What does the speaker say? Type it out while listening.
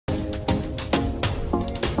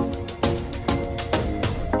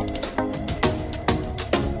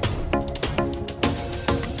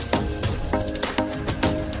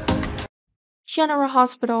General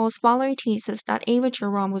Hospital scholar teases that Ava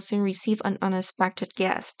Jerome will soon receive an unexpected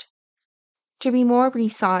guest. To be more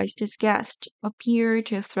precise, this guest appeared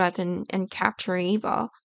to threaten and capture Ava.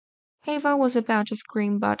 Ava was about to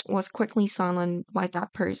scream but was quickly silenced by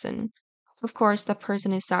that person. Of course, that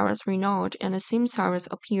person is Cyrus Renaud, and it seems Cyrus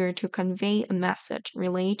appeared to convey a message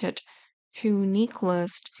related to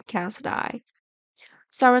Nicholas Cassidy.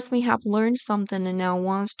 Cyrus may have learned something and now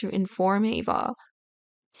wants to inform Ava.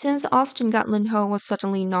 Since Austin Gatlin Ho was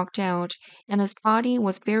suddenly knocked out and his body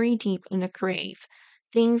was buried deep in a grave,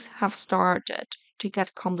 things have started to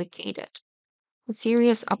get complicated. A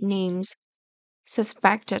series of names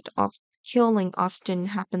suspected of killing Austin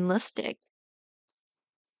have been listed.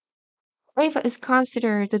 Ava is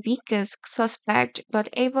considered the biggest suspect, but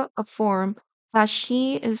Ava affirmed that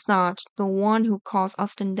she is not the one who caused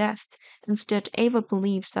Austin's death. Instead, Ava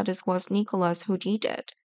believes that it was Nicholas who did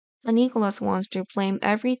it, and Nicholas wants to blame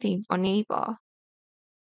everything on Ava.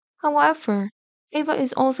 However, Ava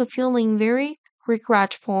is also feeling very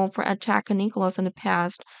regretful for attacking Nicholas in the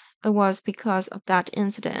past. It was because of that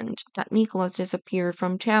incident that Nicholas disappeared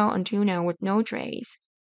from town until now with no trace.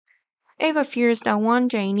 Ava fears that one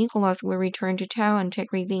day Nicholas will return to town and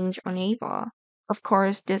take revenge on Ava. Of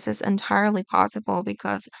course, this is entirely possible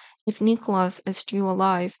because if Nicholas is still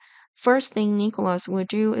alive, first thing Nicholas will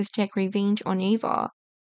do is take revenge on Ava.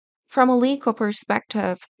 From a legal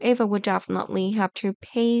perspective, Ava would definitely have to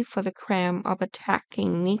pay for the crime of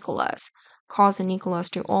attacking Nicholas, causing Nicholas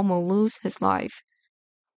to almost lose his life.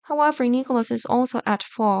 However, Nicholas is also at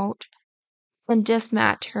fault in this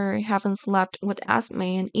matter, having slept with Esme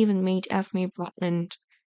and even made Esme pregnant.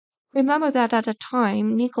 Remember that at the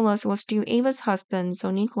time, Nicholas was still Ava's husband,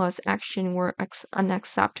 so Nicholas' actions were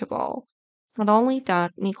unacceptable. Not only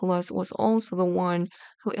that, Nicholas was also the one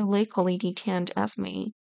who illegally detained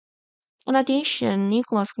Esme. In addition,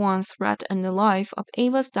 Nicholas once threatened the life of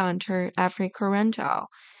Ava's daughter, Every Corrento.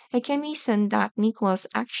 It can be said that Nicholas'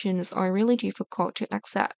 actions are really difficult to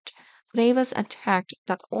accept, but Ava's attack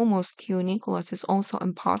that almost killed Nicholas is also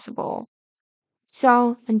impossible.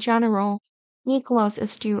 So, in general, Nicholas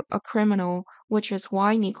is still a criminal, which is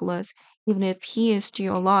why Nicholas, even if he is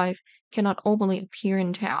still alive, cannot openly appear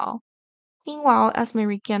in town. Meanwhile, Esme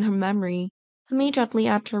regained her memory. Immediately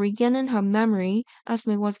after regaining her memory,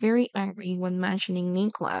 Esme was very angry when mentioning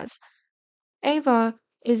Nicholas. Ava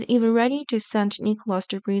is even ready to send Nicholas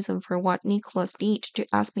to prison for what Nicholas did to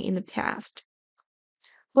Esme in the past.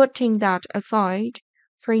 Putting that aside,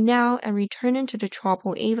 for now and returning to the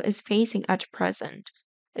trouble Ava is facing at present,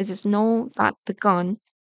 it is known that the gun,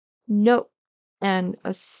 note, and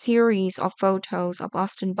a series of photos of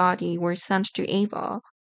Austin's body were sent to Ava.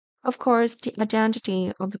 Of course, the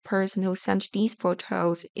identity of the person who sent these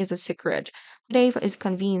photos is a secret, but Ava is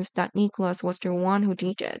convinced that Nicholas was the one who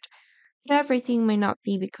did it. But everything may not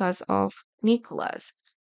be because of Nicholas.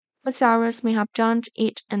 Cyrus may have done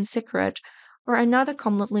it in secret, or another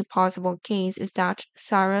completely possible case is that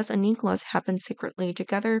Cyrus and Nicholas have been secretly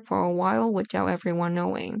together for a while without everyone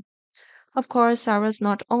knowing. Of course, Cyrus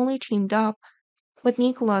not only teamed up with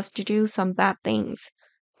Nicholas to do some bad things,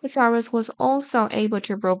 but Cyrus was also able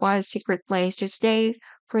to provide a secret place to stay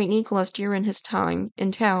for Nicholas during his time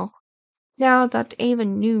in town. Now that Ava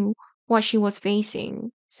knew what she was facing,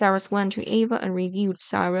 Cyrus went to Ava and reviewed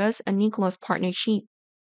Cyrus and Nicholas' partnership.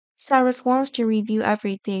 Cyrus wants to review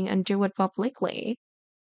everything and do it publicly.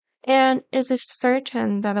 And it is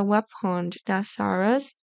certain that the weapon that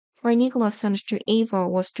Cyrus or Nicholas sent to Ava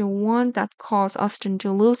was the one that caused Austin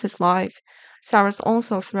to lose his life. Cyrus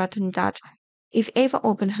also threatened that if Ava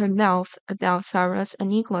opened her mouth about Cyrus and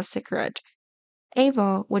Nicholas' secret,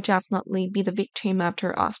 Ava would definitely be the victim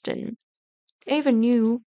after Austin. Ava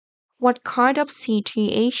knew what kind of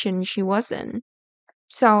situation she was in.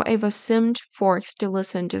 So Ava seemed forced to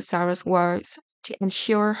listen to Sarah's words to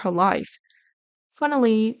ensure her life.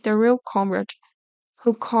 Finally, the real comrade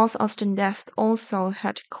who caused Austin's death also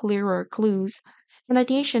had clearer clues. In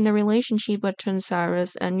addition, the relationship between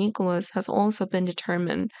Cyrus and Nicholas has also been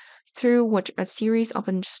determined, through which a series of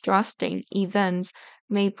interesting events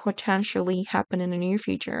may potentially happen in the near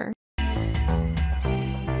future.